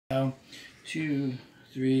So, 2,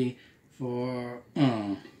 3, 4.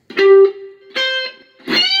 1,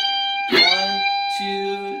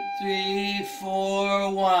 2, 3,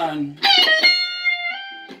 4, 1.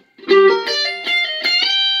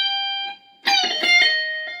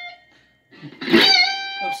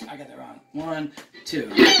 Oops, I got that wrong. 1,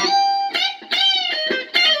 2.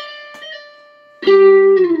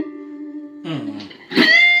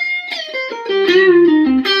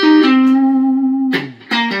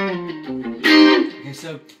 Okay,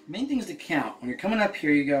 so main thing is to count. When you're coming up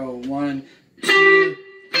here, you go 1, 2,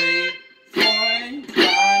 3, 4. 1,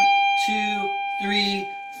 2, 3,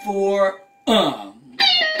 4.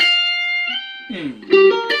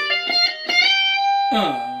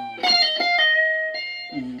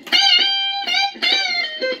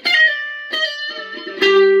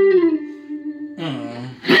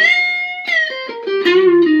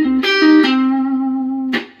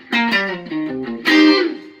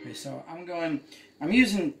 Okay, so I'm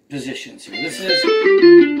using positions here. This is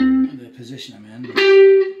the position I'm in.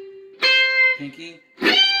 Pinky.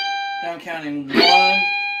 Now I'm counting 1,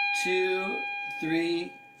 2,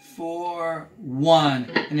 3, 4, 1.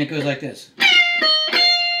 And it goes like this.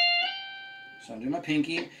 So I'm doing my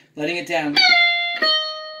pinky, letting it down, and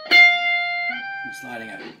sliding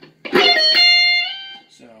up.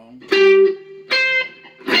 So 1,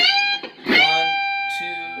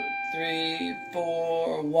 2, 3,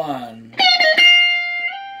 4, 1.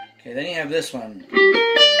 Okay, then you have this one.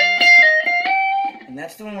 And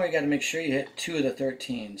that's the one where you got to make sure you hit 2 of the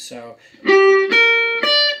 13. So get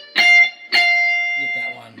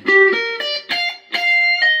that one.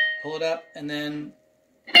 Pull it up and then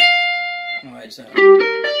and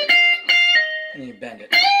then you bend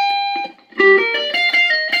it.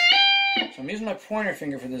 So I'm using my pointer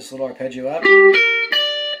finger for this little arpeggio up.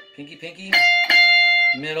 Pinky, pinky,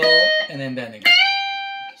 middle, and then bending.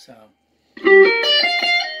 So,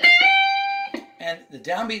 and the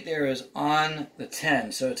downbeat there is on the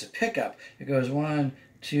 10, so it's a pickup. It goes 1,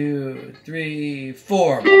 2, 3,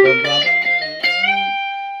 4.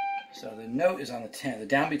 So the note is on the 10. The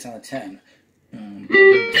downbeat's on the 10.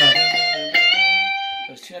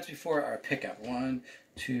 Those two notes before are a pickup. 1,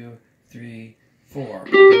 2, 3, 4.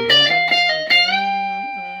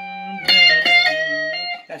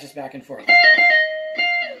 That's just back and forth.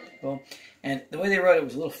 Cool. And the way they wrote it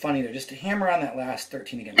was a little funny there, just to hammer on that last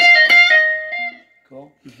 13 again.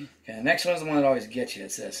 Cool? Okay, the next one is the one that always gets you.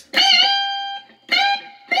 It's this.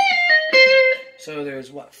 So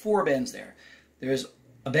there's, 4 bends there. There's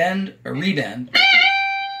a bend, a rebend,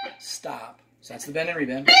 stop. So that's the bend and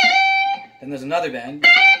rebend. Then there's another bend,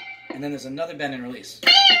 and then there's another bend and release.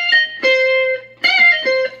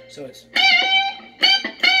 So it's,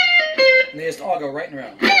 and they just all go right in a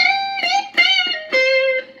row.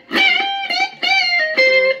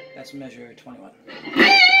 That's measure 21.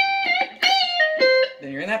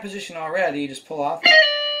 Then you're in that position already, you just pull off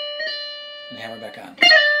and hammer back on.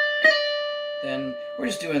 Then we're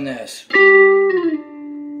just doing this.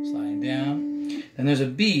 Sliding down. Then there's a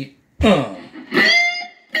beat. Okay,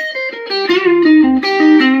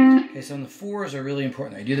 so the 4s are really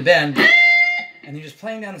important. You do the bend, and you're just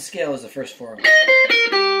playing down the scale as the first 4.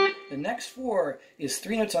 The next 4 is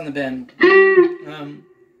 3 notes on the bend.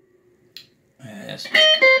 Yes.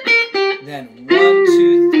 Then 1,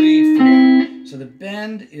 2, 3, 4. So the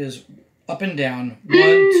bend is up and down. 1,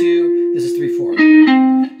 2. This is 3, 4. So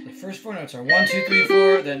the first 4 notes are 1, 2, 3,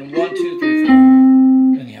 4. Then 1, 2, 3, 4.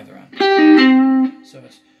 Then you have the run. So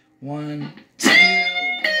it's 1, 2, 3,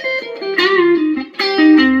 4.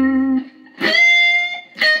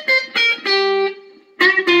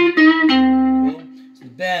 Cool. So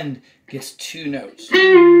the bend gets 2 notes. 1,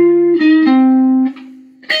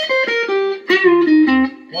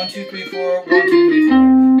 2, 3, 4. 1, 2, 3, 4.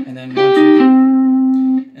 And then 1, 2, 3.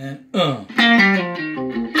 And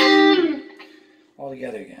all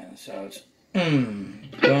together again. So it's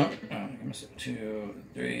 2,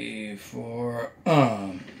 3, 4.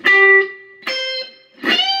 1,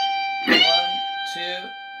 2,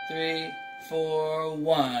 3, 4.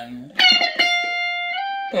 1.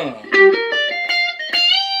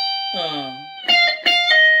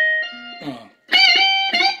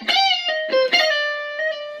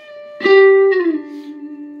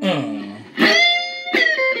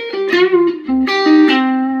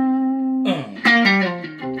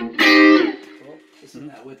 Isn't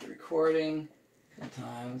that with the recording?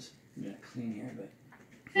 Sometimes I'm gonna clean here, but.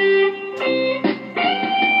 2,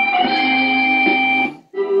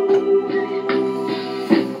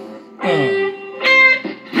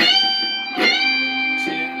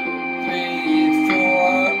 3, 4.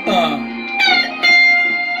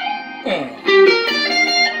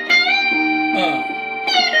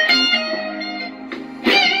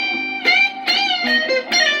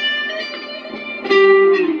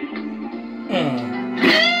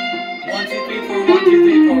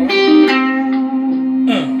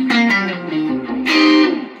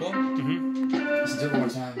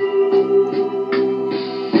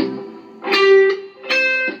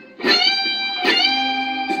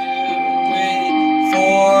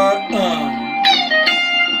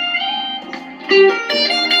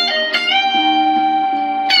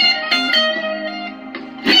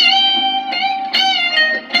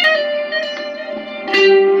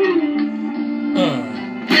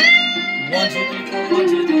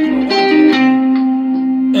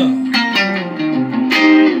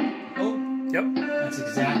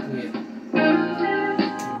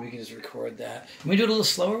 Can we do it a little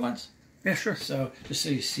slower once? Yeah, sure. So just so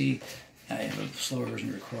you see, I have a slower version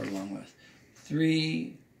to record along with.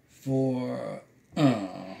 3, 4,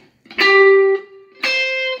 1,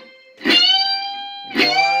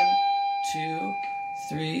 2,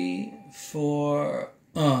 3, 4,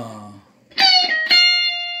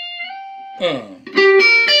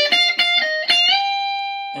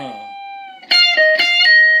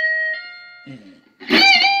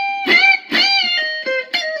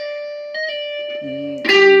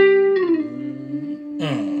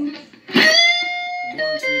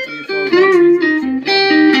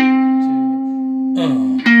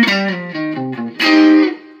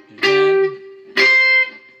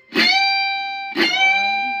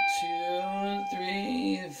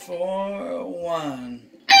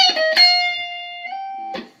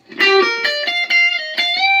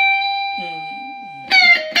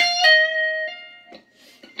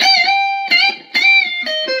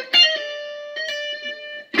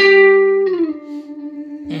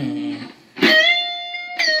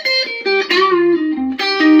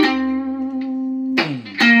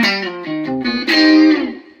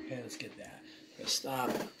 Okay, let's get that.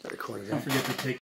 Stop. Record it. Don't forget to take